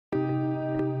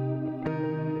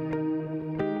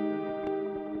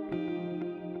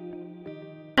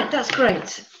Right, that's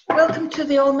great. Welcome to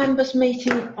the all members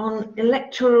meeting on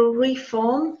electoral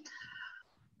reform.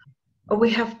 We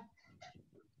have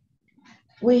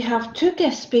two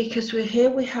guest speakers. We're here.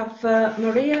 We have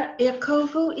Maria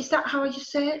Iacovou. Is that how you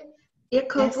say it?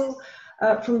 Iacovou,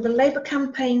 yes. From the Labour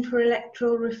Campaign for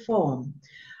Electoral Reform.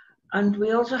 And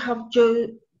we also have Joe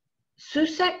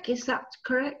Susek. Is that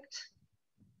correct?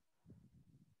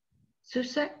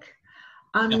 Susek,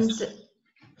 and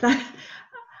yes.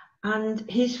 And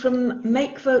he's from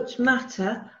Make Votes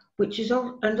Matter, which is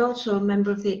and also a member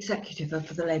of the executive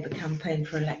of the Labour Campaign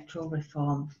for Electoral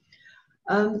Reform.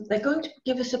 They're going to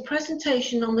give us a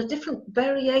presentation on the different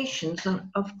variations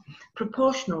of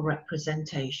proportional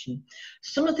representation.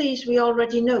 Some of these we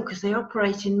already know because they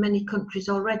operate in many countries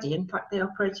already. In fact, they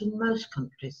operate in most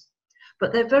countries.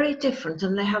 But they're very different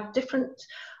and they have different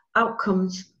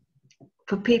outcomes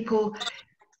for people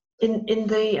in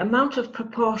the amount of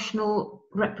proportional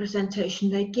representation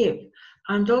they give,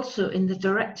 and also in the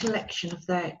direct election of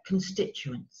their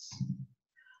constituents.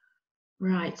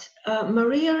 Right,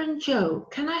 Maria and Joe,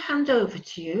 can I hand over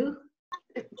to you?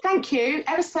 Thank you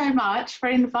ever so much for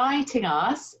inviting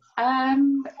us.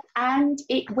 And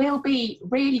it will be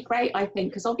really great, I think,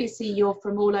 because obviously you're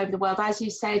from all over the world. As you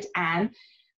said, Anne,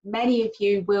 many of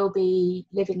you will be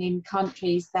living in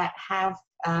countries that have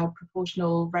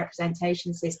proportional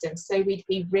representation systems. So we'd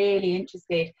be really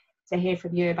interested to hear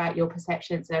from you about your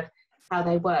perceptions of how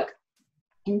they work.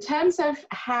 In terms of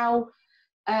how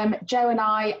Joe and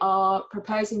I are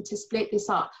proposing to split this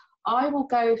up, I will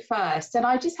go first, and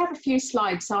I just have a few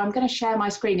slides, so I'm going to share my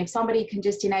screen. If somebody can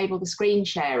just enable the screen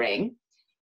sharing.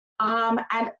 And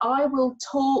I will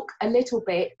talk a little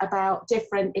bit about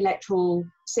different electoral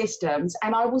systems,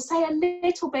 and I will say a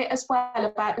little bit as well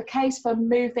about the case for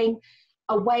moving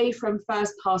away from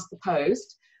first past the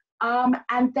post.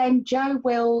 And then Joe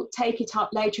will take it up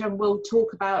later and we'll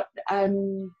talk about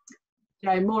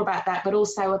more about that, but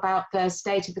also about the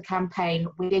state of the campaign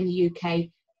within the UK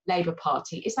Labour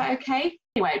Party. Is that okay?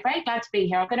 Anyway, very glad to be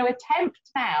here. I'm going to attempt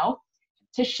now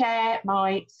to share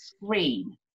my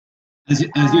screen. As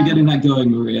you're getting that going,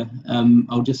 Maria,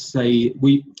 I'll just say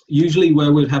we usually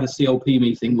where we'd have a CLP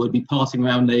meeting, we'd be passing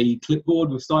around a clipboard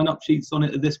with sign-up sheets on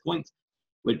it at this point,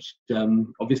 which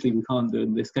obviously we can't do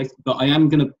in this case, but I am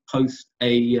going to post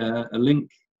a link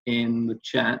in the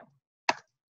chat,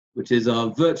 which is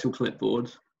our virtual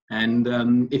clipboard. And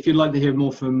if you'd like to hear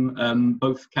more from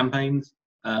both campaigns,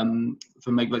 from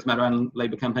Make Votes Matter and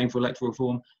Labour Campaign for Electoral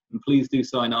Reform, then please do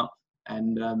sign up.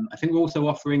 And I think we're also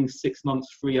offering 6 months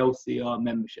free LCR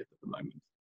membership at the moment.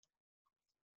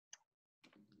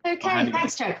 Okay,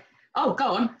 thanks, Joe. Oh,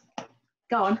 go on.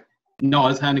 Go on. No, I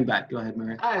was handing back. Go ahead,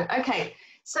 Maria. Oh, okay.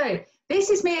 So this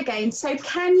is me again. So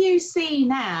can you see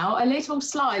now a little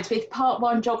slides with part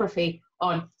 1 geography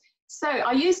on? So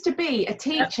I used to be a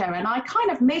teacher and I kind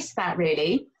of miss that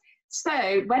really.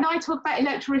 So when I talk about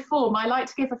electoral reform, I like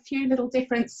to give a few little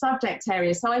different subject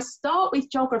areas. So I start with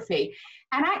geography,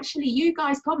 and actually you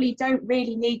guys probably don't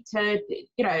really need to,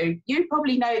 you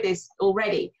probably know this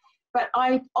already. But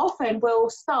I often will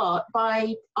start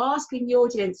by asking the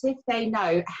audience if they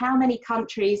know how many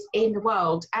countries in the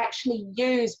world actually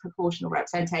use proportional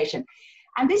representation.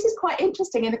 And this is quite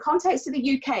interesting in the context of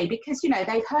the UK because,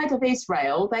 they've heard of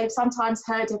Israel, they've sometimes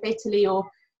heard of Italy or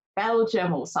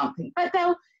Belgium or something, but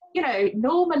they'll,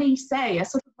 normally say a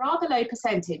sort of rather low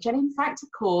percentage. And in fact, of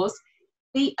course,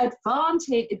 the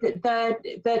advantage,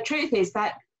 the truth is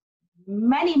that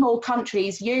many more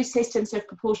countries use systems of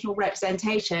proportional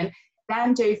representation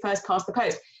than do first past the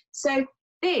post. So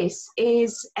this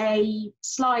is a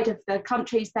slide of the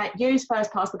countries that use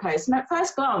first past the post. And at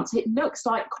first glance, it looks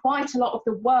like quite a lot of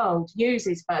the world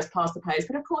uses first past the post.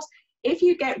 But of course, if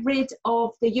you get rid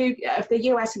of the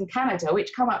US and Canada,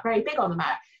 which come up very big on the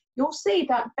map, you'll see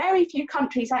that very few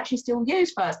countries actually still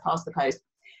use first past the post.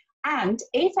 And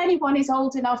if anyone is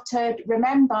old enough to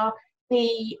remember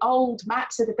the old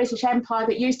maps of the British Empire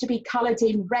that used to be coloured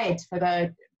in red for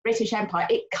the British Empire,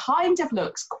 it kind of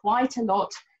looks quite a lot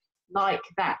like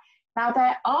that. Now,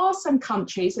 there are some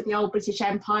countries of the old British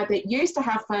Empire that used to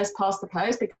have first past the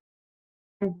post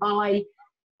by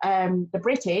the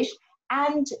British,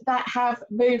 and that have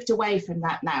moved away from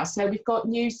that now. So we've got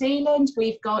New Zealand,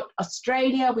 we've got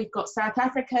Australia, we've got South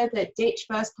Africa that ditched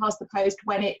first past the post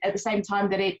at the same time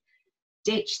that it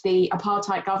ditched the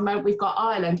apartheid government. We've got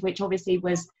Ireland, which obviously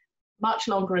was much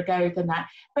longer ago than that.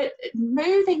 But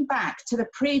moving back to the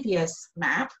previous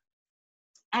map,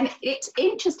 and it's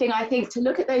interesting, I think, to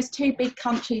look at those two big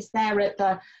countries there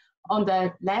on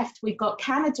the left. We've got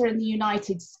Canada and the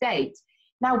United States.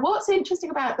 Now, what's interesting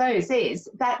about those is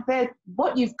that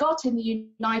what you've got in the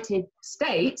United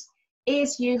States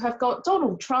is you have got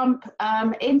Donald Trump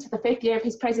into the 5th year of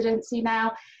his presidency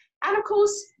now. And of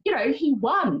course, you know, he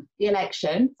won the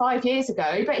election 5 years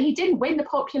ago, but he didn't win the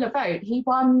popular vote. He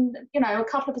won, you know, a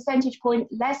couple of percentage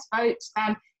points less votes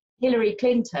than Hillary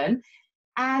Clinton.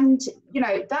 And, you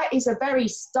know, that is a very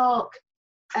stark,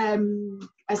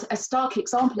 a stark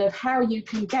example of how you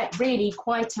can get really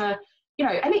quite a, you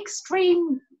know, an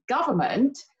extreme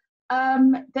government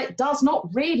that does not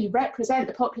really represent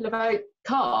the popular vote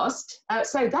cast.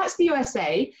 So that's the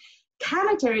USA.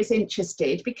 Canada is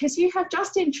interested because you have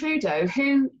Justin Trudeau,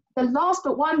 who the last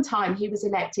but one time he was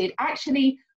elected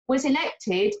actually was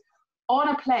elected on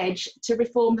a pledge to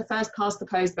reform the first past the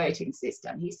post voting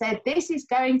system. He said this is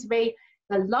going to be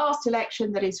the last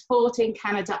election that is fought in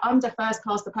Canada under first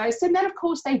past the post. And then of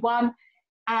course they won,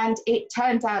 and it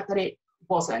turned out that it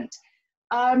wasn't.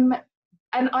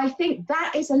 And I think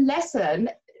that is a lesson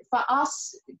for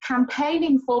us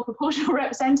campaigning for proportional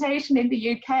representation in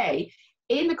the UK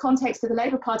in the context of the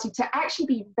Labour Party to actually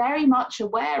be very much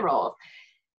aware of.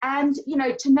 And, you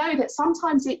know, to know that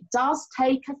sometimes it does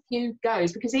take a few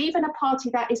goes, because even a party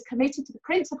that is committed to the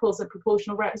principles of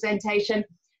proportional representation,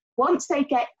 once they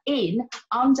get in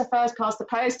under first past the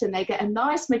post and they get a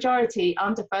nice majority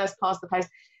under first past the post,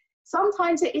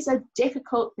 sometimes it is a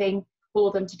difficult thing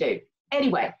for them to do.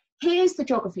 Anyway, here's the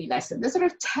geography lesson. The sort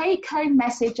of take-home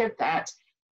message of that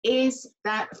is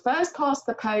that first past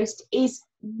the post is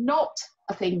not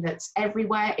a thing that's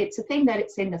everywhere. It's a thing that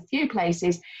it's in a few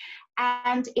places,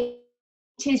 and it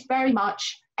is very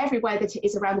much everywhere that it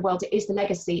is around the world. It is the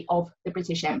legacy of the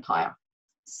British Empire.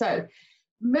 So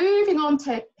moving on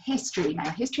to history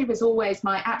now. History was always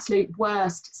my absolute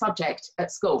worst subject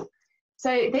at school.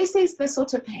 So this is the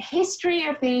sort of history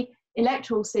of the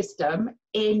electoral system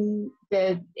in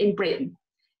Britain.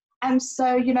 And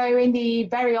so, you know, in the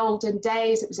very olden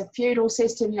days, it was a feudal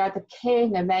system. You had the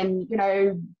king, and then, you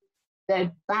know,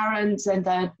 the barons and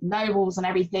the nobles and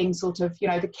everything sort of, you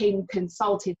know, the king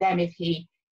consulted them if he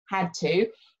had to.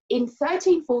 In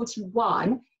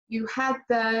 1341, you had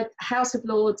the House of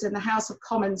Lords and the House of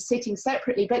Commons sitting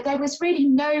separately, but there was really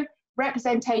no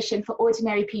representation for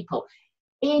ordinary people.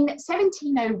 In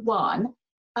 1701,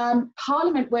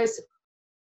 Parliament was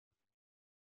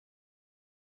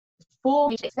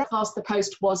past the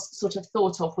post was sort of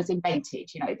thought of, was invented.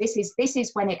 You know, this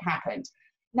is when it happened.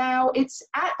 Now, it's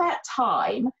at that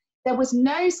time there was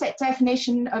no set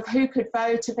definition of who could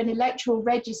vote, of an electoral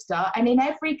register, and in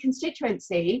every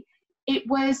constituency it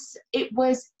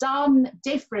was done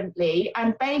differently,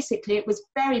 and basically it was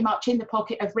very much in the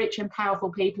pocket of rich and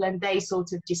powerful people, and they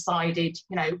sort of decided,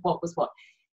 you know, what was what.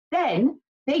 Then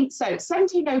so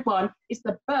 1701 is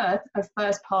the birth of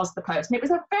first past the post, and it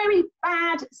was a very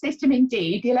bad system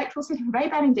indeed. The electoral system, very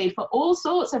bad indeed, for all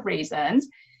sorts of reasons,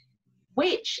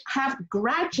 which have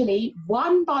gradually,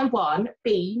 one by one,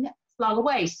 been flung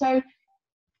away. So,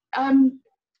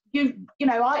 you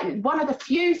know, one of the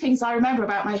few things I remember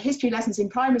about my history lessons in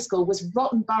primary school was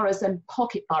rotten boroughs and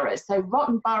pocket boroughs. So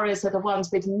rotten boroughs are the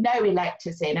ones with no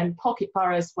electors in, and pocket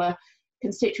boroughs were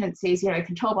constituencies, you know,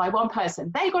 controlled by one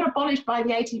person. They got abolished by the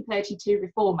 1832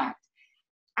 Reform Act.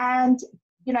 And,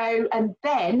 you know, and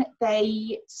then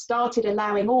they started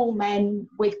allowing all men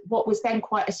with what was then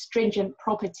quite a stringent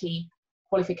property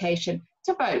qualification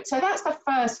to vote. So that's the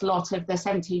first lot of the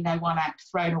 1701 Act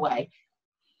thrown away.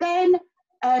 Then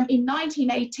in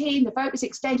 1918, the vote was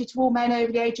extended to all men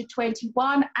over the age of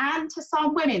 21 and to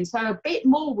some women. So a bit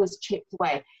more was chipped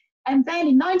away. And then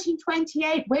in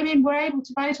 1928, women were able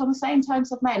to vote on the same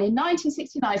terms of men. In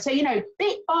 1969, so, you know,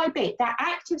 bit by bit, that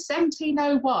Act of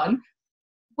 1701,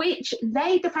 which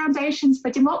laid the foundations for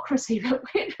democracy,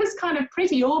 which was kind of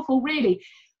pretty awful, really.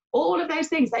 All of those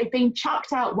things, they've been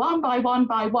chucked out one by one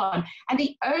by one. And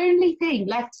the only thing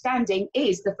left standing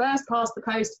is the first past the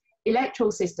post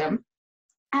electoral system.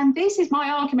 And this is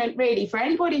my argument, really, for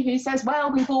anybody who says,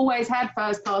 well, we've always had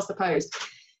first past the post.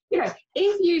 You know,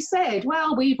 if you said,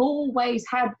 well, we've always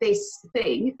had this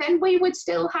thing, then we would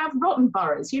still have rotten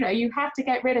boroughs. You know, you have to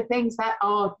get rid of things that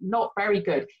are not very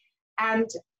good. And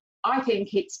I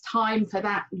think it's time for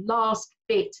that last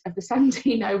bit of the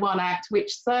 1701 Act,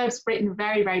 which serves Britain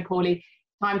very, very poorly,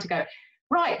 time to go.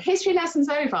 Right, history lessons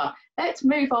over. Let's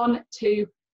move on to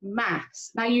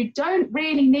maths. Now, you don't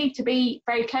really need to be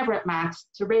very clever at maths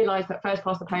to realise that first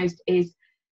past the post is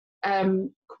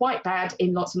quite bad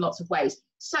in lots and lots of ways.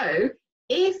 So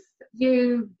if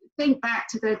you think back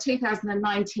to the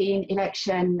 2019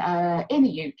 election in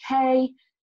the UK,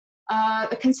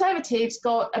 the Conservatives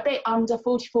got a bit under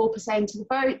 44% of the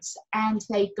votes, and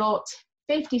they got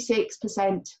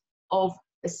 56% of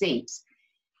the seats.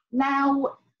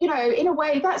 Now, you know, in a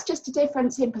way, that's just a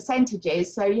difference in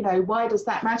percentages. So, you know, why does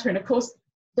that matter? And of course,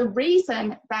 the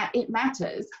reason that it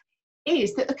matters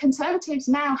is that the Conservatives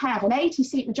now have an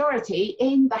 80-seat majority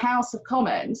in the House of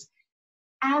Commons,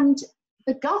 and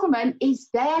the government is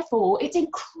therefore, it's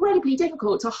incredibly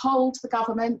difficult to hold the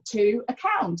government to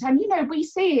account. And, you know, we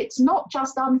see it's not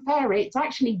just unfair, it's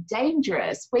actually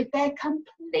dangerous with their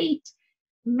complete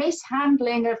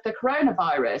mishandling of the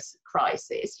coronavirus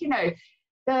crisis. You know,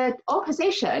 the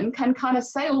opposition can kind of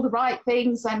say all the right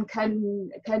things and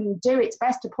can do its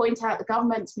best to point out the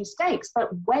government's mistakes. But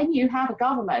when you have a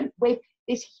government with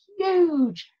this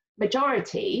huge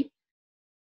majority,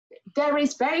 there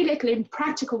is very little in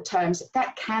practical terms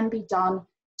that can be done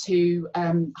to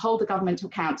hold the government to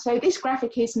account. So this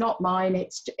graphic is not mine.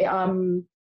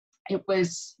 It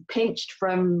was pinched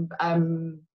from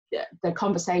the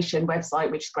Conversation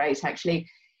website, which is great actually.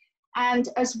 And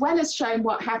as well as showing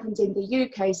what happened in the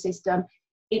UK system,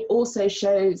 it also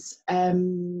shows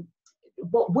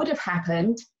what would have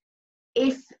happened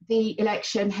if the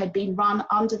election had been run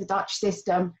under the Dutch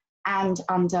system and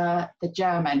under the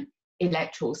German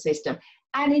electoral system.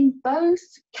 And in both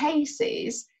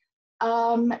cases,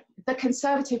 the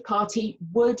Conservative Party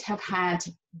would have had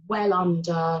well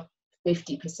under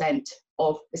 50%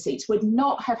 of the seats, would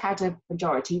not have had a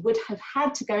majority, would have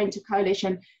had to go into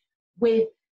coalition with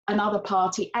another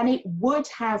party, and it would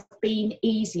have been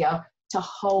easier to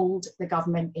hold the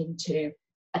government into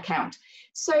account.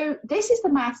 So this is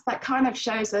the maths that kind of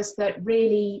shows us that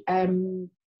really,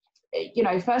 you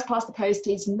know, first past the post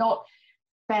is not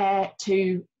fair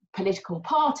to political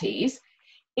parties.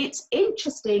 It's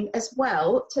interesting as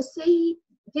well to see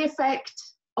the effect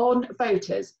on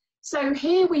voters. So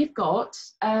here we've got,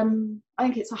 I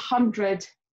think it's 100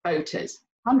 voters,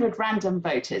 100 random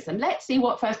voters, and let's see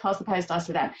what first past the post does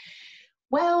to them.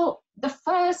 Well, the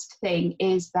first thing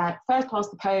is that first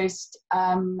past the post,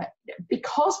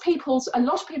 because a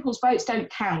lot of people's votes don't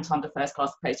count under first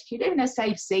past the post. If you live in a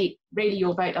safe seat, really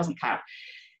your vote doesn't count.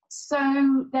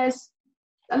 So there's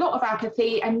a lot of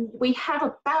apathy, and we have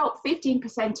about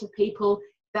 15% of people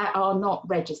that are not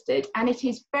registered. And it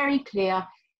is very clear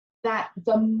that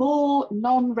the more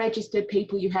non-registered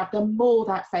people you have, the more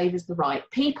that favours the right.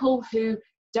 People who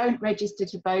don't register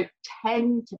to vote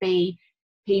tend to be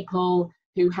people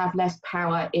who have less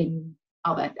power in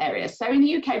other areas. So in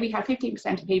the UK, we have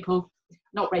 15% of people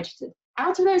not registered.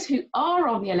 Out of those who are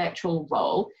on the electoral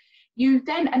roll, you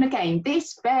then, and again,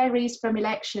 this varies from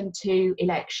election to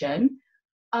election,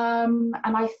 and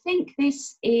I think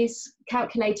this is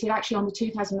calculated actually on the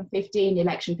 2015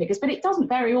 election figures, but it doesn't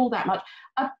vary all that much.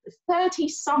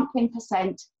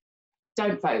 30-something%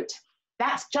 don't vote.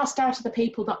 That's just out of the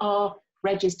people that are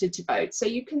registered to vote. So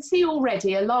you can see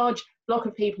already a large block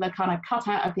of people are kind of cut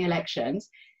out of the elections.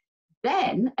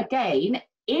 Then again,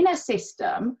 in a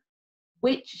system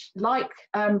which, like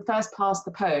first past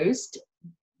the post,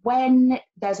 when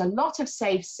there's a lot of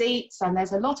safe seats and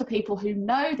there's a lot of people who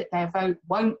know that their vote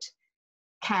won't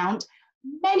count,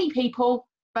 many people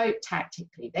vote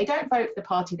tactically. They don't vote for the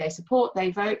party they support,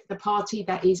 they vote for the party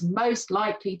that is most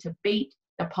likely to beat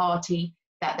the party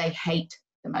that they hate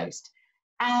the most.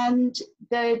 And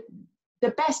the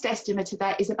best estimate of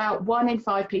that is about 1 in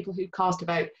 5 people who cast a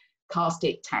vote cast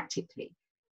it tactically.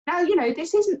 Now, you know,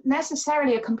 this isn't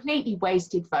necessarily a completely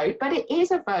wasted vote, but it is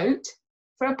a vote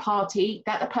for a party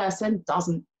that the person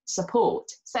doesn't support.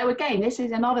 So again, this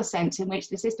is another sense in which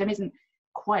the system isn't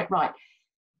quite right.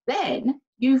 Then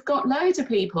you've got loads of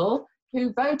people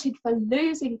who voted for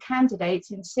losing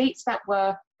candidates in seats that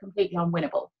were completely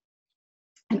unwinnable.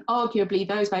 And arguably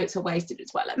those votes are wasted as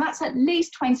well. And that's at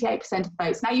least 28% of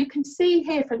votes. Now you can see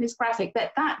here from this graphic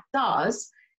that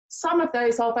some of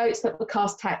those are votes that were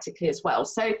cast tactically as well.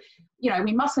 So, you know,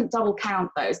 we mustn't double count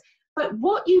those. But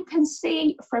what you can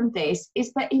see from this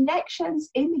is that elections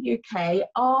in the UK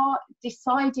are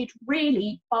decided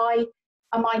really by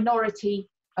a minority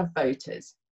of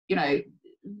voters. You know,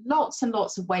 lots and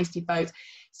lots of wasted votes.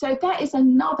 So that is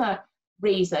another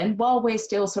reason, while we're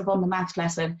still sort of on the maths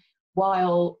lesson,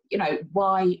 while, you know,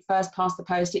 why first past the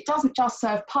post, it doesn't just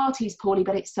serve parties poorly,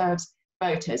 but it serves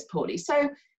voters poorly. So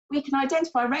we can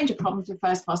identify a range of problems with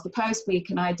first past the post. We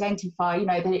can identify, you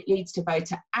know, that it leads to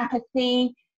voter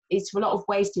apathy, leads to a lot of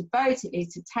wasted votes, it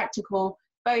leads to tactical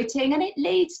voting, and it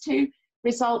leads to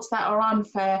results that are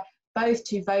unfair both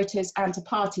to voters and to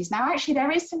parties. Now, actually,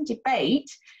 there is some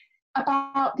debate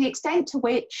about the extent to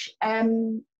which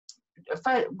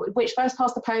first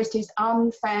past the post is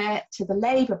unfair to the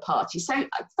Labour Party. So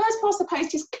first past the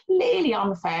post is clearly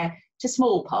unfair to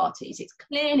small parties. It's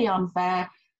clearly unfair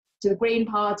to the Green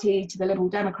Party, to the Liberal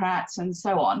Democrats, and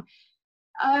so on.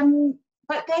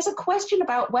 But there's a question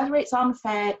about whether it's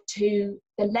unfair to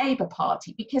the Labour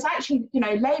Party, because actually, you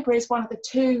know, Labour is one of the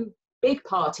two big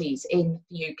parties in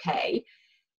the UK.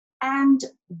 And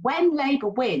when Labour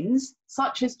wins,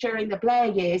 such as during the Blair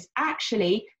years,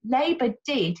 actually, Labour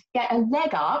did get a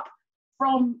leg up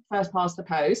from first past the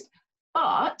post.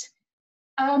 But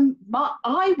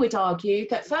I would argue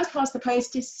that first past the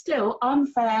post is still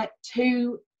unfair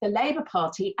to the Labour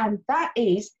Party, and that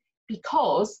is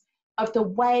because of the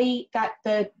way that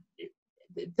the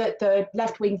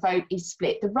left-wing vote is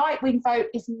split. The right-wing vote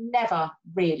is never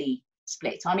really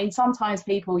split. I mean, sometimes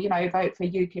people, you know, vote for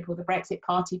UKIP or the Brexit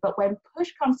Party, but when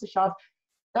push comes to shove,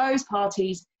 those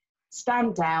parties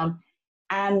stand down,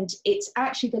 and it's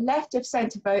actually the left of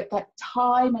centre vote that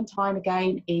time and time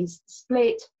again is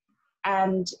split,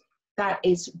 and that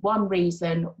is one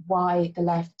reason why the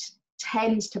left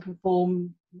tends to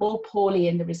perform more poorly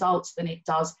in the results than it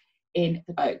does in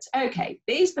the votes. Okay,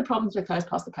 these are the problems with first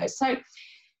past the post. So,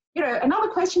 you know, another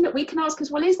question that we can ask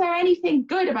is, well, is there anything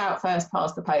good about first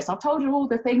past the post? I've told you all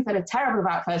the things that are terrible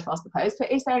about first past the post,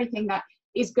 but is there anything that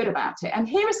is good about it? And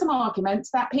here are some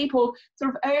arguments that people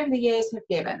sort of over the years have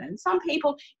given. And some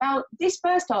people, now this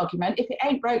first argument, if it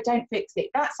ain't broke, don't fix it,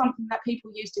 that's something that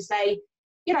people used to say,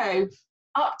 you know,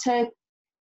 up to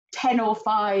 10 or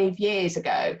 5 years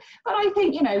ago. But I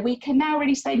think, you know, we can now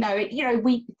really say no, you know,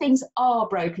 things are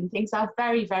broken, things are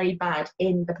very, very bad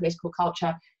in the political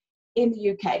culture in the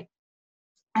UK.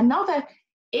 Another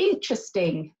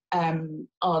interesting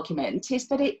argument is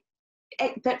that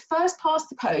that first past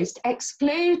the post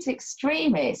excludes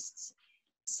extremists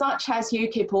such as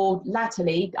UKIP, or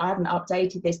latterly, I haven't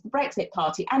updated this, the Brexit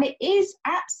Party. And it is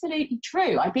absolutely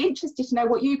true. I'd be interested to know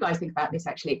what you guys think about this,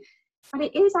 actually. But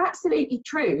it is absolutely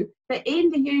true that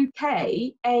in the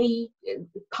UK, a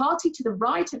party to the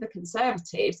right of the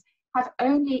Conservatives have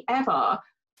only ever,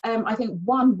 I think,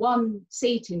 won one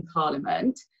seat in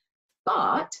Parliament.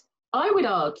 But I would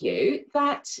argue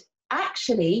that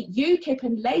actually UKIP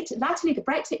and latterly the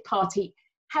Brexit Party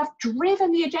have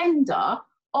driven the agenda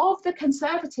of the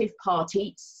Conservative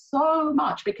Party so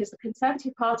much, because the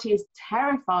Conservative Party is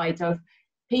terrified of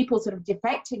people sort of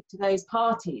defecting to those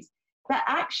parties, that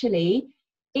actually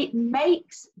it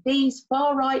makes these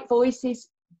far-right voices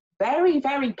very,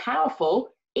 very powerful,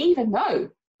 even though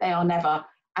they are never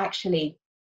actually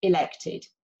elected.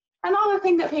 Another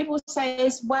thing that people say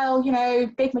is, well, you know,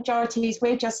 big majorities,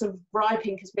 we're just sort of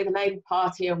griping because we're the Labour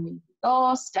Party and we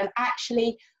lost, and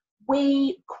actually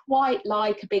we quite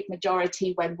like a big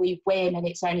majority when we win,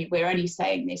 and we're only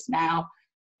saying this now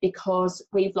because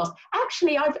we've lost.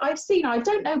 Actually, I've seen, I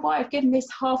don't know why I've given this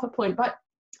half a point, but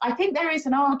I think there is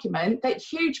an argument that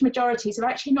huge majorities are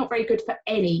actually not very good for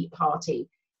any party.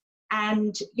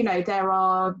 And, you know, there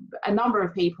are a number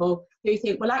of people who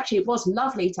think, well, actually, it was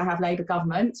lovely to have Labour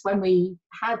governments when we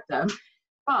had them,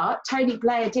 but Tony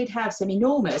Blair did have some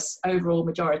enormous overall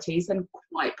majorities, and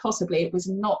quite possibly it was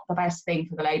not the best thing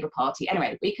for the Labour Party.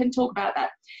 Anyway, we can talk about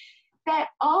that. There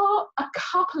are a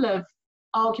couple of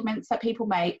arguments that people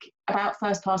make about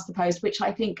first past the post, which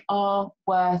I think are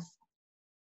worth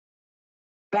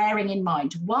bearing in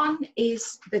mind. One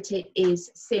is that it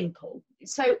is simple.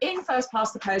 So in first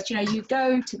past the post, you know, you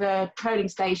go to the polling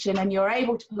station and you're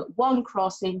able to put one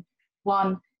cross in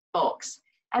one box.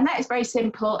 And that is very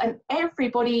simple, and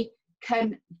everybody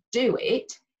can do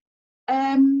it.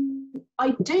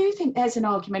 I do think there's an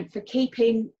argument for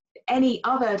keeping any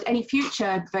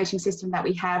future voting system that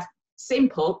we have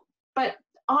simple, but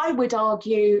I would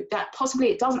argue that possibly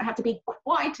it doesn't have to be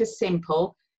quite as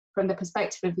simple from the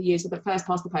perspective of the user, but first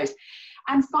past the post.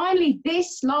 And finally,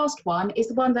 this last one is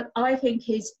the one that I think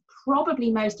is probably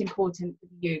most important for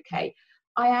the UK.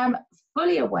 I am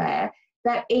fully aware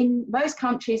that in most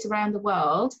countries around the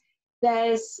world,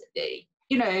 there's,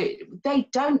 you know, they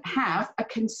don't have a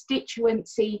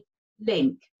constituency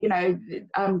link. You know,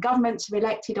 governments are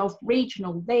elected off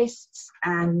regional lists,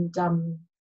 and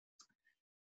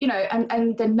you know,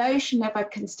 and the notion of a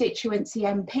constituency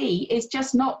MP is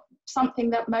just not something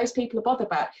that most people are bothered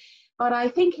about. But I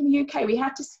think in the UK we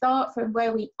have to start from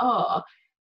where we are,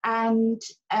 and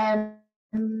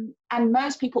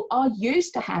most people are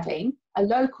used to having a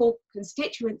local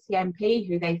constituency MP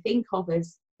who they think of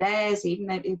as theirs,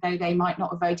 even though they might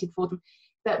not have voted for them,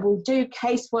 that will do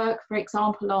casework, for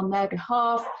example, on their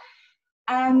behalf.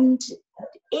 And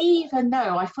even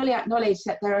though I fully acknowledge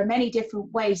that there are many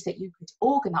different ways that you could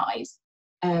organise,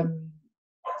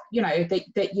 you know,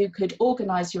 that you could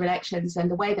organise your elections and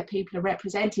the way that people are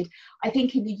represented, I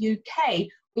think in the UK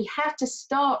we have to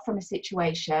start from a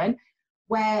situation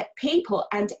where people,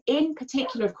 and in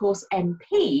particular, of course,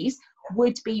 MPs,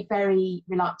 would be very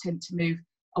reluctant to move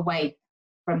away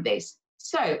from this.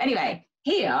 So anyway,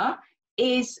 here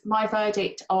is my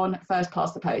verdict on first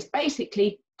past the post.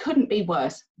 Basically, couldn't be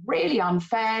worse. Really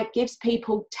unfair, gives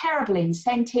people terrible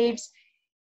incentives.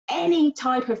 Any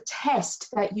type of test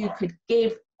that you could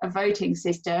give a voting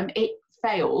system, it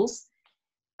fails.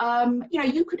 You know,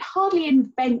 you could hardly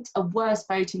invent a worse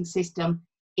voting system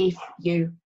if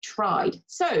you tried.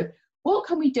 So what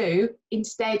can we do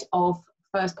instead of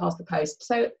first past the post?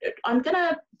 So I'm going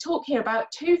to talk here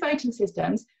about two voting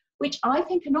systems which I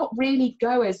think are not really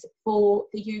goers for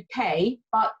the UK,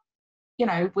 but, you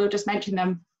know, we'll just mention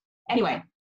them anyway.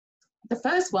 The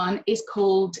first one is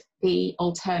called the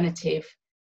alternative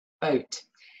vote.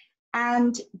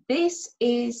 And this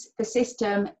is the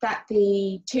system that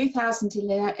the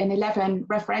 2011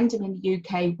 referendum in the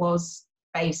UK was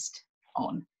based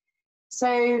on.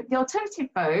 So the alternative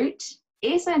vote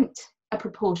isn't a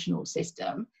proportional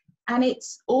system, and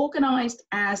it's organised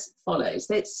as follows.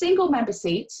 It's single member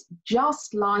seats,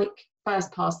 just like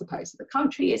first past the post. The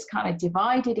country is kind of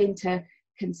divided into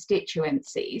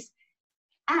constituencies,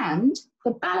 and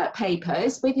the ballot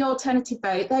papers with the alternative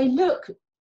vote, they look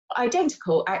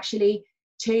identical actually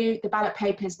to the ballot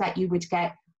papers that you would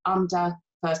get under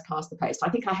first past the post. I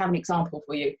think I have an example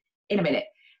for you in a minute.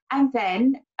 And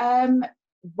then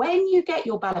when you get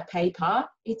your ballot paper,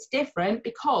 it's different,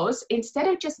 because instead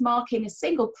of just marking a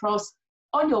single cross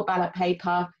on your ballot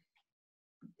paper,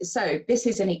 so this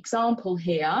is an example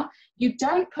here, you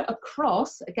don't put a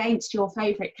cross against your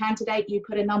favourite candidate, you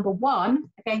put a number 1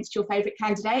 against your favourite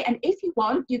candidate, and if you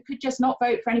want, you could just not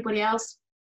vote for anybody else,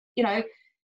 you know,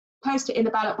 post it in the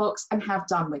ballot box and have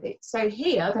done with it. So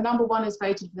here, the number 1 has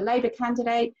voted for the Labour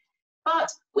candidate, but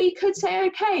we could say,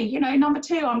 okay, you know, number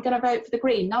 2, I'm going to vote for the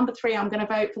Green. Number 3, I'm going to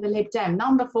vote for the Lib Dem.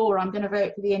 Number 4, I'm going to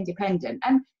vote for the Independent.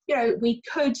 And, you know, we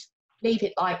could leave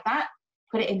it like that,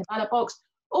 put it in the ballot box,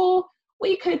 or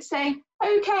we could say,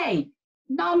 okay,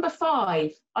 number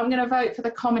 5, I'm going to vote for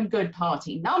the Common Good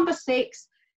Party. Number 6,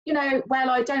 you know, well,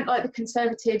 I don't like the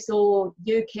Conservatives or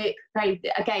UKIP.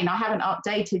 Again, I haven't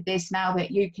updated this now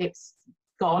that UKIP's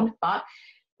gone, but,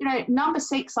 you know, number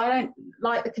 6, I don't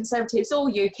like the Conservatives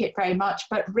or UKIP very much,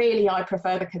 but really I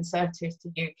prefer the Conservatives to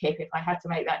UKIP if I had to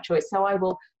make that choice. So I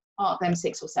will mark them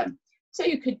 6 or 7. So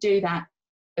you could do that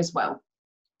as well.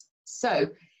 So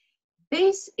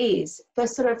this is the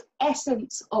sort of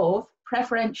essence of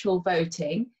preferential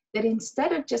voting, that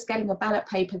instead of just getting a ballot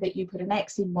paper that you put an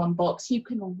X in one box, you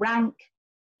can rank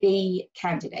the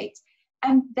candidates.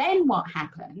 And then what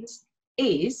happens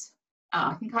is,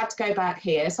 I think I have to go back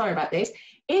here, sorry about this.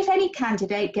 If any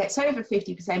candidate gets over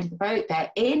 50% of the vote,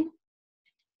 they're in.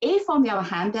 If, on the other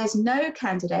hand, there's no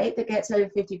candidate that gets over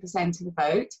 50% of the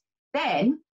vote,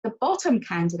 then the bottom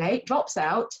candidate drops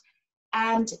out,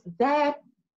 and the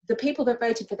people that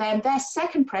voted for them, their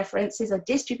second preferences are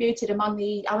distributed among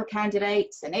the other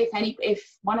candidates, and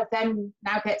if one of them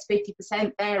now gets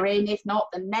 50%, they're in. If not,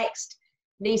 the next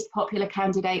least popular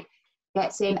candidate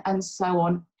gets in, and so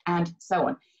on and so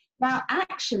on. Now,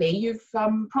 actually, you've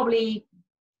probably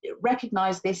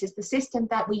recognised this as the system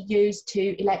that we use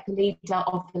to elect the leader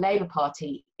of the Labour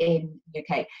Party in the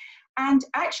UK. And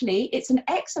actually, it's an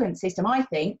excellent system, I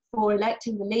think, for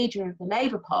electing the leader of the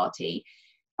Labour Party.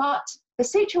 But the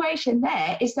situation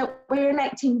there is that we're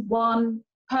electing one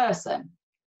person,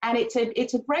 and it's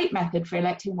a great method for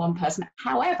electing one person.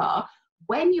 However,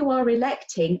 when you are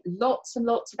electing lots and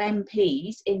lots of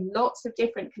MPs in lots of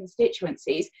different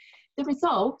constituencies, the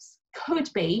results could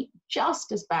be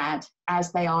just as bad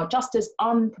as they are, just as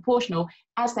unproportional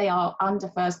as they are under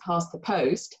first past the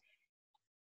post.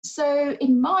 So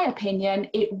in my opinion,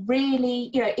 it really,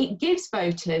 you know, it gives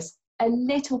voters a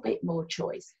little bit more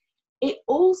choice. It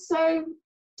also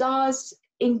does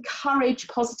encourage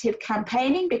positive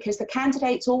campaigning, because the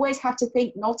candidates always have to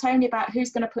think not only about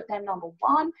who's going to put their number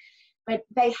 1, but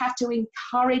they have to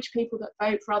encourage people that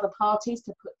vote for other parties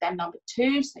to put their number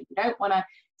 2. So you don't want to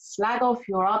slag off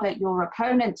your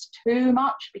opponents too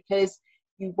much because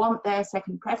you want their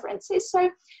second preferences. So,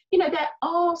 you know, there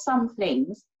are some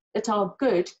things that are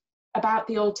good about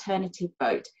the alternative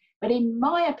vote. But in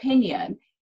my opinion,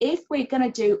 if we're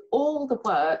going to do all the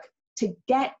work to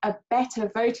get a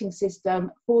better voting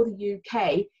system for the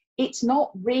UK, it's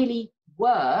not really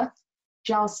worth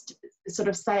just sort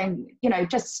of saying, you know,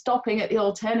 just stopping at the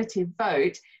alternative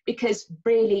vote, because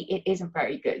really it isn't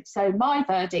very good. So my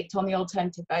verdict on the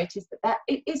alternative vote is that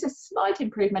it is a slight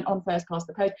improvement on first past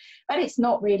the post, but it's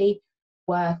not really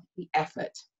worth the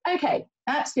effort. Okay,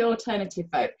 that's the alternative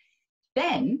vote.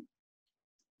 Then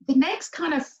the next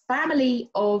kind of family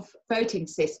of voting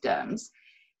systems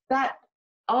that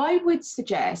I would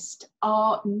suggest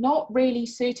are not really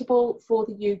suitable for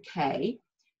the UK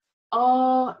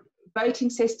are voting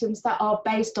systems that are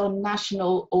based on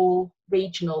national or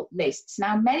regional lists.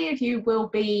 Now, many of you will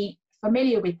be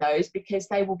familiar with those because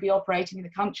they will be operating in the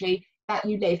country that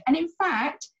you live. And in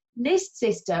fact, list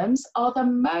systems are the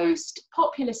most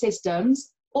popular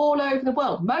systems all over the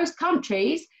world. Most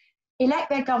countries elect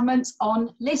their governments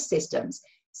on list systems.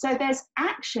 So there's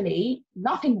actually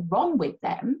nothing wrong with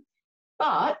them.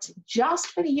 But just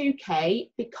for the UK,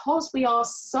 because we are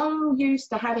so used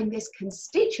to having this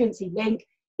constituency link,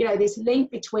 you know, this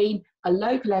link between a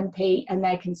local MP and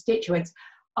their constituents,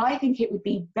 I think it would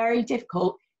be very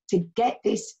difficult to get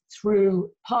this through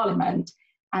Parliament.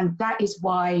 And that is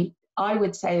why I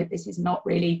would say that this is not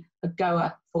really a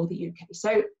goer for the UK.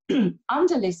 So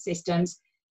under list systems,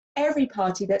 every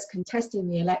party that's contesting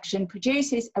the election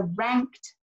produces a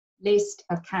ranked list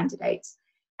of candidates.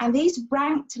 And these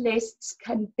ranked lists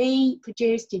can be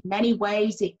produced in many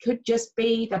ways. It could just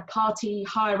be the party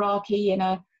hierarchy in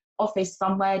an office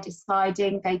somewhere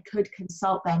deciding. They could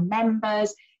consult their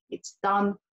members. It's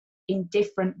done in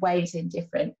different ways in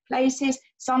different places.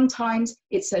 Sometimes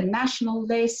it's a national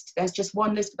list. There's just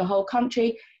one list for the whole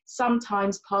country.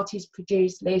 Sometimes parties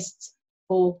produce lists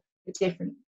for the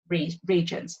different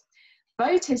regions.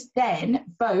 Voters then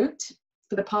vote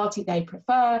for the party they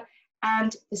prefer,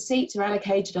 and the seats are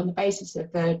allocated on the basis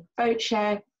of the vote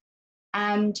share.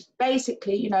 And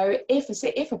basically, you know,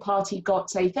 if a party got,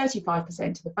 say,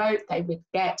 35% of the vote, they would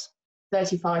get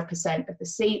 35% of the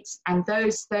seats, and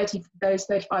those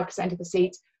 35% of the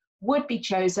seats would be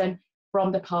chosen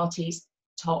from the party's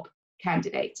top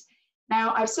candidates.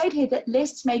 Now, I've said here that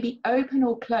lists may be open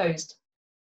or closed.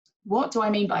 What do I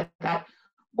mean by that?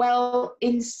 Well,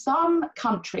 in some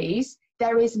countries,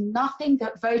 there is nothing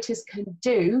that voters can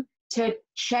do to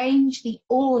change the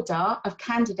order of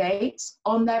candidates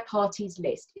on their party's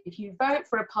list. If you vote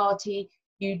for a party,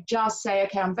 you just say,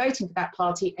 okay, I'm voting for that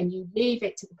party, and you leave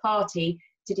it to the party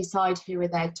to decide who are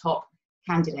their top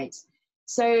candidates.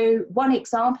 So one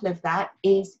example of that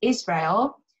is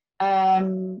Israel,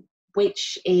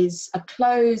 which is a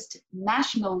closed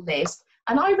national list.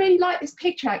 And I really like this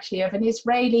picture, actually, of an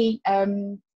Israeli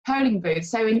polling booth.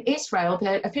 So in Israel,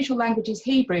 the official language is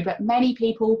Hebrew, but many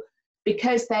people,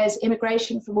 because there's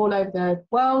immigration from all over the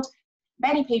world,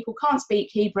 many people can't speak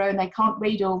Hebrew and they can't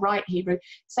read or write Hebrew.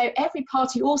 So every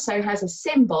party also has a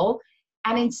symbol.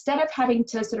 And instead of having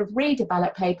to sort of read a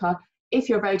ballot paper, if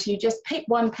you're voting, you just pick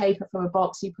one paper from a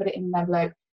box, you put it in an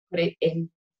envelope, put it in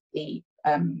the,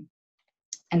 and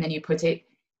then you put it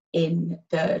in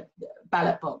the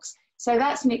ballot box. So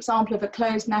that's an example of a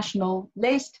closed national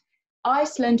list.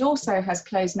 Iceland also has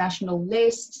closed national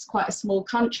lists. It's quite a small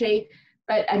country,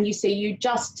 and you see, you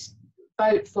just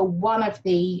vote for one of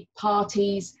the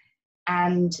parties,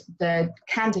 and the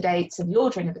candidates and the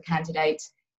ordering of the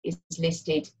candidates is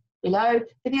listed below.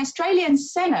 For the Australian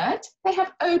Senate, they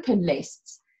have open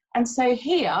lists. And so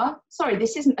here, sorry,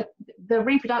 this isn't, the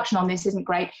reproduction on this isn't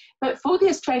great, but for the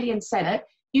Australian Senate,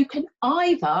 you can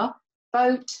either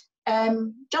vote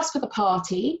just for the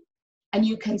party, and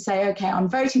you can say, okay, I'm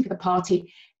voting for the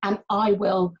party, and I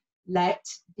will let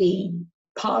the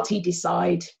party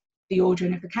decide the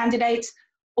ordering of the candidates,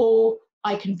 or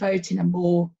I can vote in a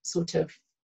more sort of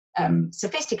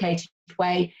sophisticated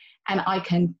way, and I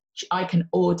can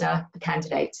order the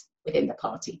candidates within the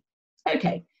party.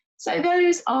 Okay, so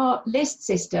those are list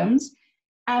systems,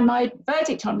 and my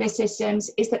verdict on list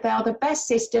systems is that they are the best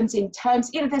systems in terms,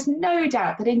 you know, there's no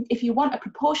doubt that if you want a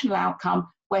proportional outcome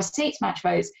where seats match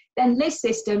votes, then list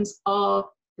systems are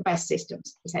the best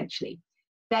systems, essentially.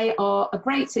 They are a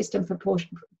great system for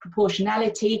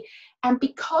proportionality, and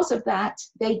because of that,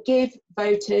 they give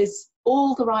voters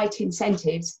all the right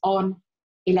incentives on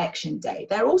election day.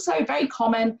 They're also very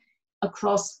common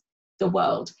across the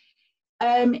world.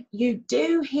 You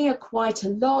do hear quite a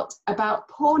lot about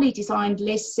poorly designed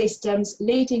list systems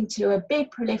leading to a big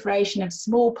proliferation of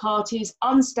small parties,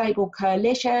 unstable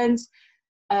coalitions,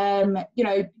 you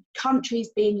know, countries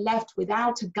being left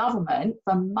without a government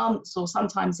for months or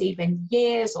sometimes even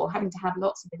years, or having to have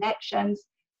lots of elections.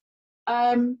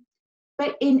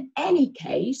 But in any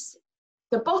case,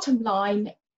 the bottom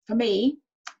line for me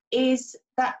is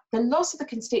that the loss of the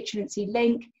constituency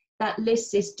link, that list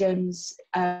systems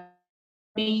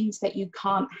means that you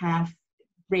can't have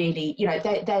really, you know,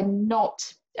 they're not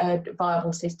a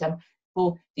viable system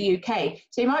for the UK.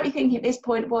 So you might be thinking at this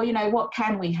point, well, you know, what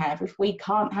can we have if we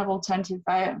can't have alternative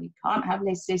vote and we can't have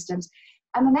list systems?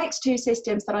 And the next two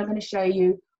systems that I'm going to show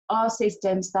you are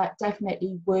systems that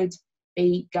definitely would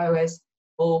be goers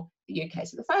for the UK.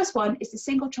 So the first one is the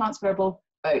single transferable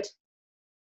vote.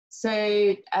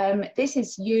 So this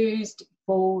is used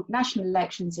for national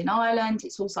elections in Ireland.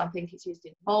 It's also, I think it's used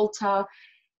in Malta.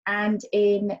 and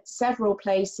in several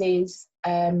places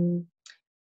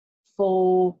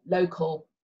for local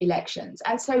elections.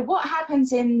 And so what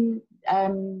happens in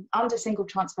under single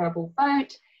transferable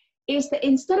vote is that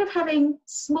instead of having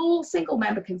small single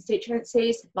member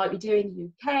constituencies like we do in the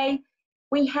UK,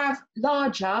 we have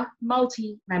larger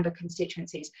multi-member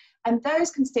constituencies. And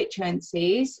those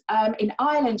constituencies, in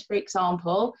Ireland, for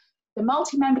example, the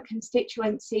multi-member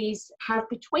constituencies have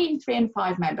between 3 and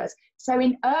 5 members. So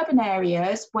in urban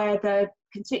areas where the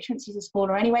constituencies are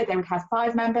smaller anyway, they would have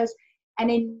 5 members. And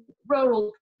in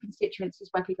rural constituencies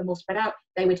where people are more spread out,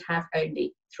 they would have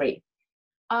only 3.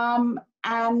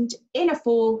 And in a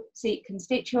 4-seat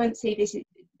constituency,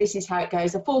 this is how it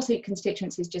goes. A 4-seat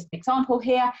constituency is just an example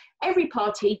here. Every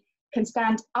party can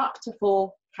stand up to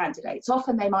 4 candidates.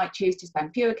 Often they might choose to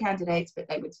stand fewer candidates, but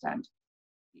they would stand,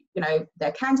 you know,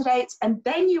 their candidates. And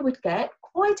then you would get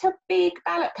quite a big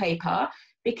ballot paper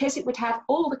because it would have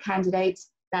all the candidates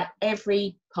that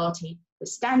every party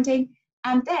was standing.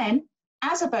 And then,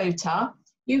 as a voter,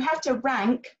 you have to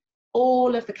rank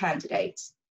all of the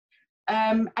candidates.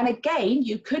 And again,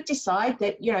 you could decide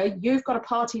that, you know, you've got a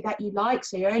party that you like,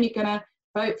 so you're only going to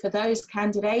vote for those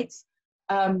candidates,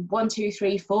 1, 2,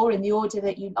 3, 4, in the order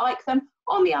that you like them.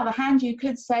 On the other hand, you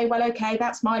could say, well, okay,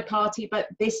 that's my party, but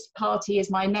this party is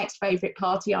my next favourite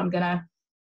party. I'm going to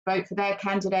vote for their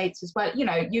candidates as well. You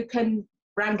know, you can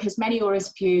rank as many or as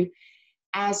few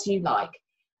as you like.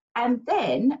 And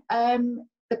then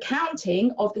the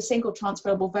counting of the single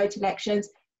transferable vote elections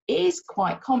is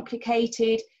quite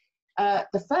complicated.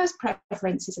 The first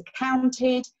preferences are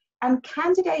counted, and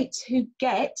candidates who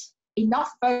get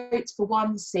enough votes for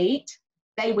 1 seat,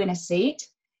 they win a seat.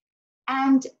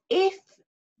 And if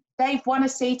they've won a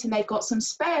seat and they've got some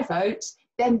spare votes,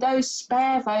 then those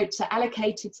spare votes are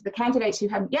allocated to the candidates who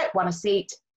haven't yet won a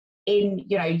seat in,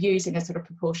 you know, using a sort of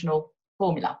proportional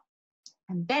formula.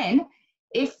 And then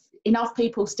if enough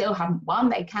people still haven't won,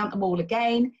 they count them all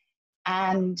again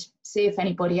and see if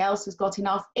anybody else has got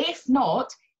enough. If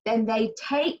not, then they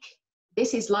take,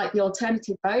 this is like the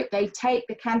alternative vote, they take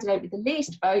the candidate with the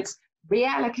least votes,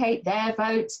 reallocate their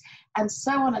votes, and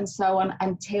so on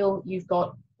until you've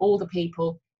got all the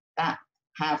people that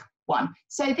have won.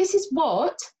 So this is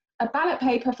what a ballot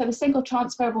paper for the single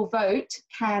transferable vote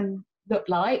can look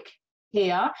like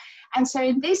here. And so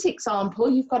in this example,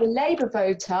 you've got a Labour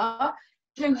voter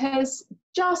who has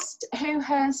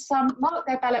marked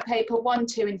their ballot paper 1,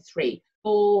 2, and 3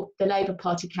 for the Labour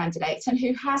Party candidates and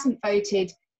who hasn't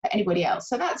voted for anybody else.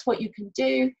 So that's what you can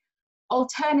do.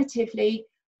 Alternatively,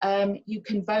 you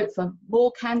can vote for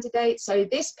more candidates. So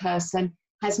this person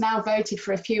has now voted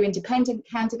for a few independent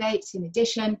candidates in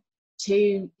addition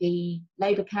to the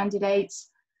Labour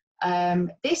candidates.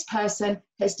 This person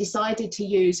has decided to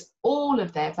use all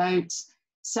of their votes.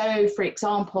 So, for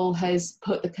example, has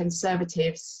put the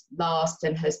Conservatives last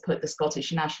and has put the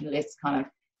Scottish Nationalists kind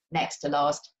of next to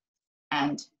last,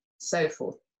 and so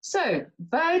forth. So,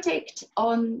 verdict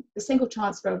on the single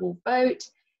transferable vote.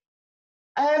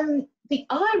 The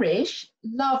Irish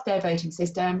love their voting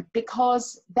system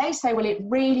because they say, well, it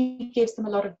really gives them a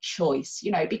lot of choice,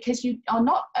 you know, because you are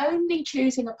not only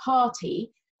choosing a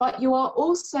party, but you are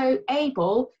also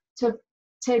able to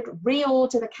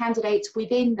reorder the candidates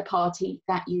within the party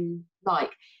that you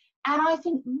like. And I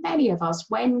think many of us,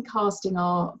 when casting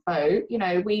our vote, you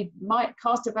know, we might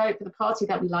cast a vote for the party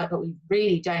that we like, but we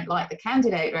really don't like the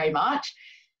candidate very much.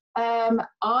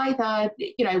 Either,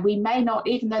 you know, we may not,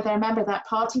 even though they're a member of that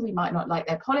party, we might not like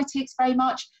their politics very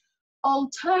much.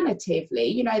 Alternatively,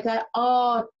 you know, there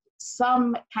are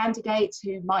some candidates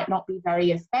who might not be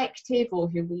very effective or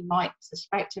who we might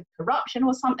suspect of corruption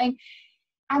or something.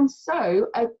 And so,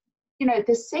 you know,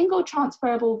 the single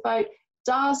transferable vote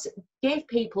does give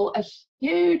people a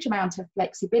huge amount of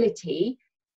flexibility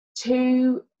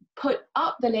to put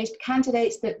up the list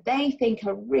candidates that they think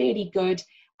are really good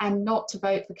and not to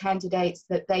vote for candidates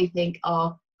that they think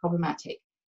are problematic.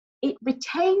 It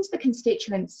retains the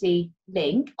constituency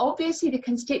link. Obviously, the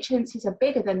constituencies are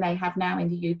bigger than they have now in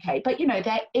the UK, but, you know,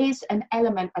 there is an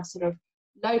element of sort of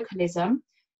localism.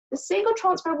 The single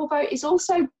transferable vote is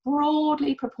also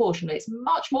broadly proportional. It's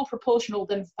much more proportional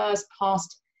than first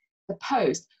past the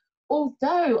post.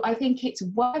 Although I think it's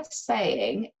worth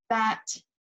saying that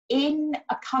in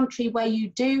a country where you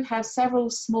do have several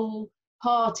small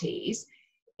parties,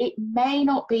 it may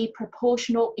not be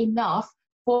proportional enough,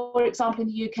 for example, in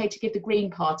the UK, to give the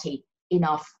Green Party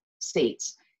enough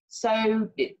seats. So,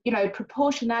 you know,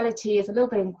 proportionality is a little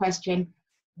bit in question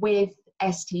with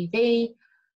STV.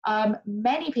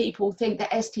 Many people think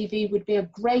that STV would be a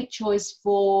great choice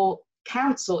for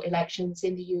council elections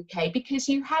in the UK because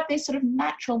you have this sort of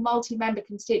natural multi-member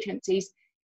constituencies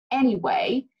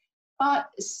anyway, but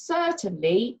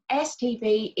certainly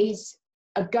STV is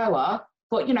a goer.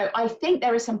 But, you know, I think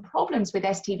there are some problems with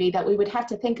STV that we would have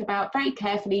to think about very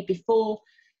carefully before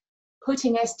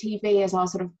putting STV as our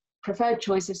sort of preferred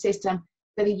choice of system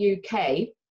for the UK.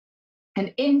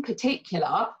 And in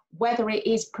particular, whether it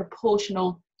is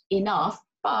proportional enough,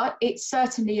 but it's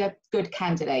certainly a good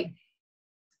candidate.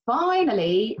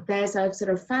 Finally, there's a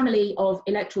sort of family of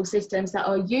electoral systems that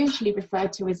are usually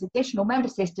referred to as additional member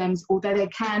systems, although they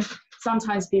can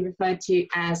sometimes be referred to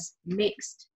as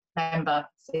mixed member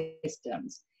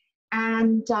systems.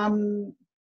 And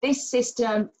this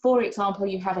system, for example,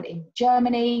 you have it in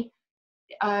Germany.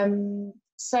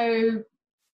 So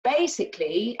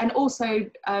basically, and also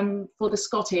for the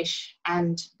Scottish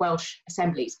and Welsh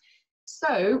assemblies.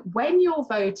 So when you're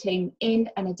voting in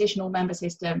an additional member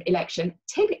system election,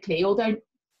 typically, although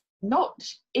not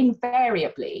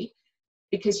invariably,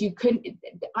 because you couldn't,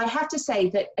 I have to say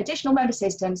that additional member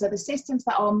systems are the systems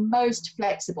that are most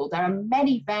flexible. There are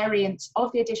many variants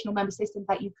of the additional member system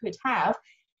that you could have,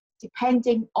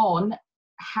 depending on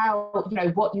how, you know,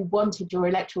 what you wanted your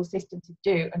electoral system to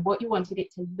do and what you wanted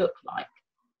it to look like.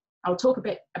 I'll talk a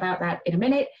bit about that in a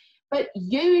minute, but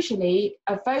usually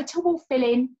a voter will fill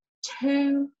in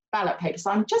 2 ballot papers.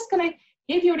 So I'm just going to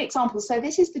give you an example. So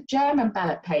this is the German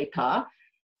ballot paper,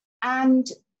 and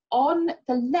on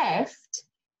the left,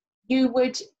 you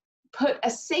would put a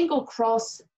single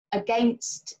cross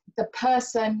against the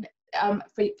person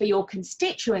for your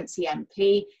constituency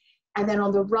MP, and then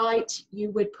on the right, you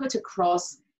would put a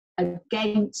cross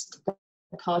against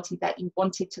the party that you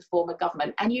wanted to form a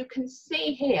government. And you can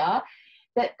see here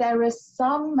that there are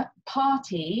some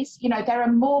parties, you know, there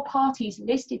are more parties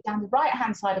listed down the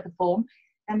right-hand side of the form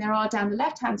than there are down the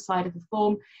left-hand side of the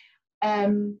form.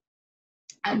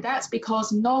 And that's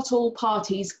because not all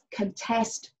parties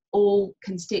contest all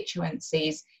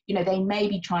constituencies. You know, they may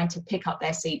be trying to pick up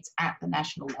their seats at the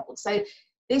national level. So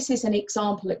this is an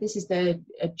example. This is a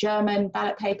German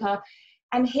ballot paper.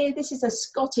 And here, this is a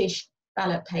Scottish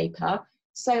ballot paper.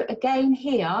 So again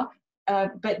here,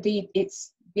 but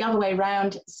it's the other way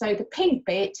around. So the pink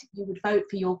bit, you would vote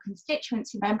for your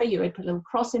constituency member, you would put a little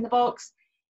cross in the box,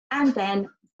 and then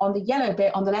on the yellow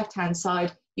bit on the left-hand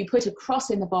side, you put a cross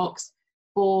in the box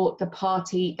for the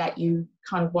party that you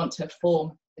kind of want to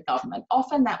form the government.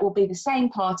 Often that will be the same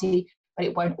party, but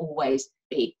it won't always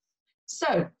be.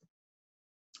 So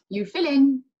you fill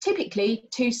in typically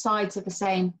 2 sides of the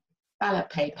same ballot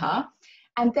paper,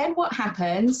 and then what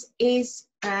happens is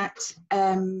that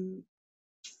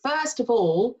first of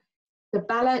all, the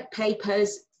ballot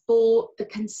papers for the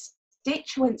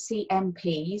constituency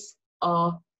MPs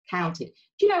are counted.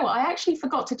 Do you know what? I actually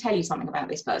forgot to tell you something about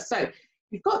this first. So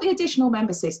you've got the additional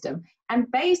member system, and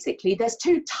basically there's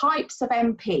 2 types of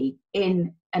MP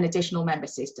in an additional member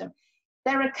system.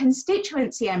 There are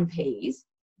constituency MPs,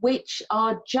 which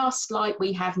are just like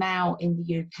we have now in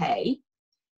the UK.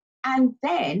 And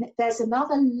then there's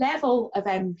another level of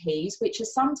MPs, which are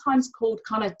sometimes called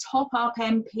kind of top-up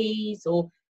MPs or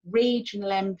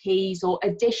regional MPs or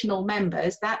additional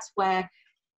members. That's where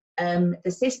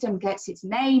the system gets its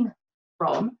name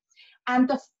from. And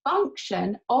the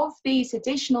function of these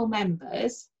additional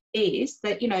members is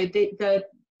that, you know,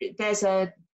 there's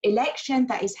an election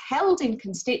that is held in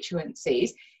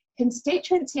constituencies.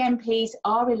 Constituency MPs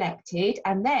are elected,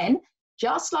 and then,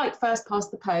 just like first past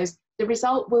the post, the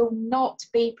result will not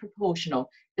be proportional.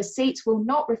 The seats will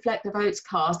not reflect the votes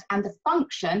cast, and the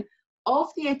function of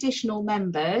the additional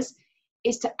members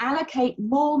is to allocate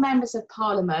more members of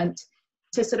parliament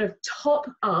to sort of top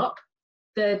up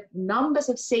the numbers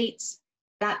of seats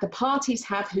that the parties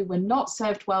have who were not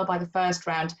served well by the first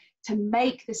round, to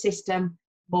make the system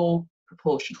more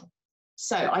proportional.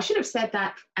 So I should have said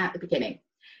that at the beginning.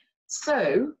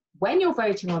 So when you're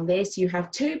voting on this, you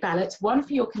have 2 ballots, one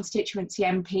for your constituency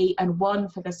MP and one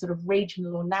for the sort of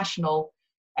regional or national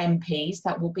MPs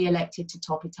that will be elected to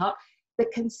top it up. The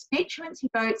constituency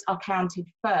votes are counted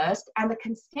first, and the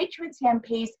constituency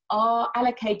MPs are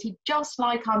allocated just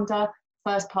like under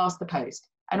first past the post.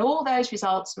 And all those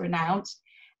results are announced,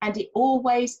 and it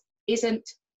always isn't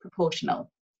proportional.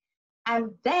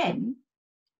 And then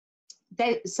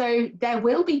so there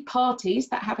will be parties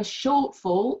that have a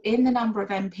shortfall in the number of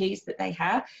MPs that they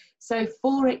have. So,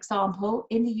 for example,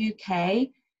 in the UK,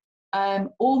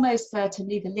 almost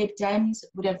certainly the Lib Dems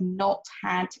would have not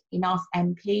had enough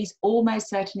MPs. Almost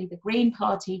certainly the Green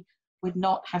Party would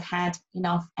not have had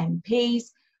enough MPs.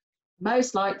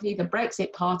 Most likely the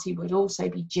Brexit Party would also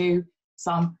be due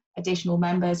some additional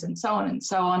members, and so on and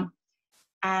so on.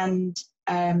 And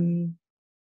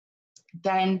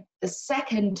then the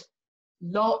second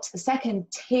lot, the second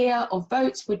tier of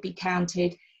votes would be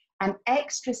counted, and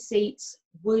extra seats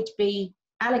would be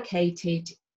allocated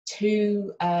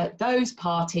to those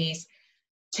parties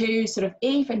to sort of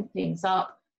even things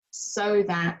up, so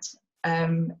that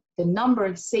the number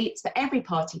of seats that every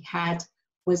party had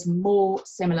was more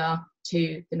similar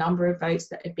to the number of votes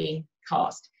that had been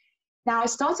cast. Now, I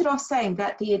started off saying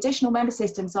that the additional member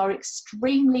systems are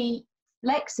extremely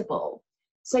flexible.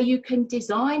 So you can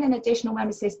design an additional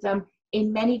member system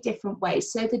in many different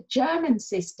ways. So the German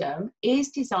system is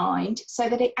designed so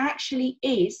that it actually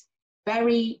is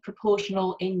very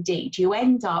proportional indeed. You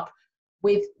end up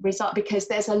with result because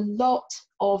there's a lot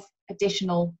of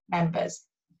additional members.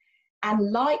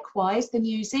 And likewise, the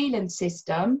New Zealand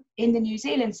system, in the New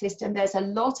Zealand system, there's a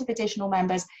lot of additional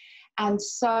members. And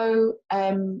so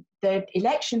the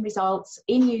election results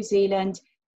in New Zealand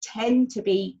tend to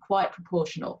be quite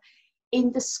proportional.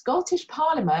 In the Scottish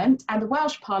Parliament and the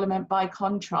Welsh Parliament, by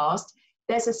contrast,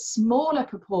 there's a smaller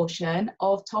proportion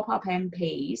of top-up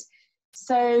MPs.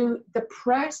 So the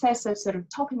process of sort of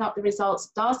topping up the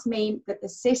results does mean that the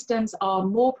systems are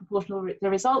more proportional, the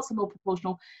results are more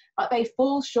proportional, but they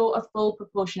fall short of full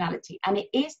proportionality. And it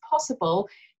is possible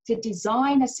to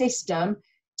design a system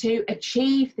to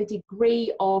achieve the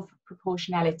degree of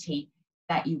proportionality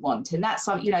that you want. And that's,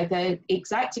 you know, the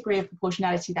exact degree of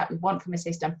proportionality that we want from a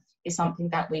system is something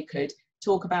that we could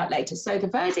talk about later. So the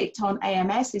verdict on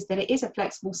AMS is that it is a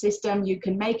flexible system. You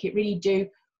can make it really do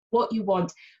what you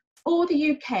want. For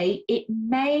the UK, it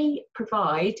may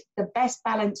provide the best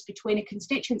balance between a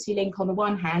constituency link on the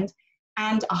one hand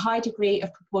and a high degree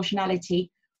of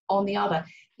proportionality on the other.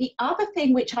 The other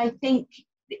thing which I think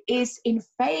is in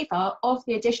favour of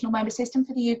the additional member system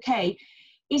for the UK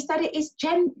is that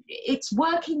it's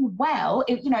working well.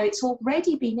 It's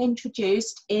already been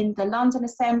introduced in the London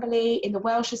Assembly, in the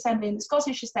Welsh Assembly, in the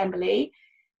Scottish Assembly,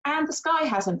 and the sky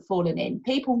hasn't fallen in.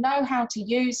 People know how to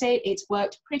use it. It's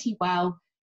worked pretty well.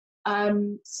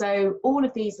 So all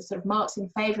of these are sort of marks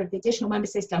in favour of the additional member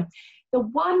system. The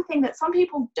one thing that some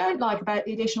people don't like about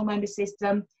the additional member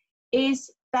system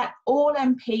is that all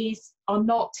MPs are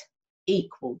not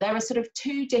equal. There are sort of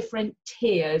two different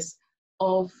tiers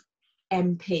of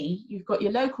MP. You've got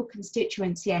your local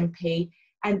constituency MP,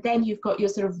 and then you've got your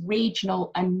sort of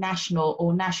regional and national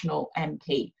or national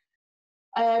MP.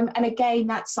 And again,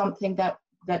 that's something that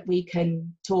we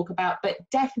can talk about, but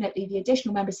definitely the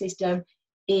additional member system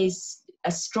is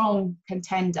a strong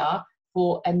contender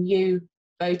for a new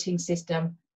voting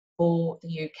system for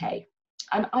the UK.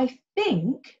 And I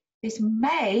think this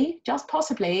may just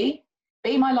possibly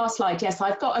be my last slide. Yes,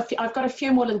 I've got a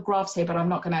few more little graphs here, but I'm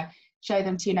not going to show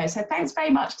them to you now. So thanks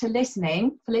very much for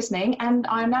listening, and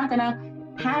I'm now going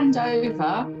to hand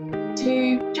over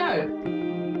to Joe.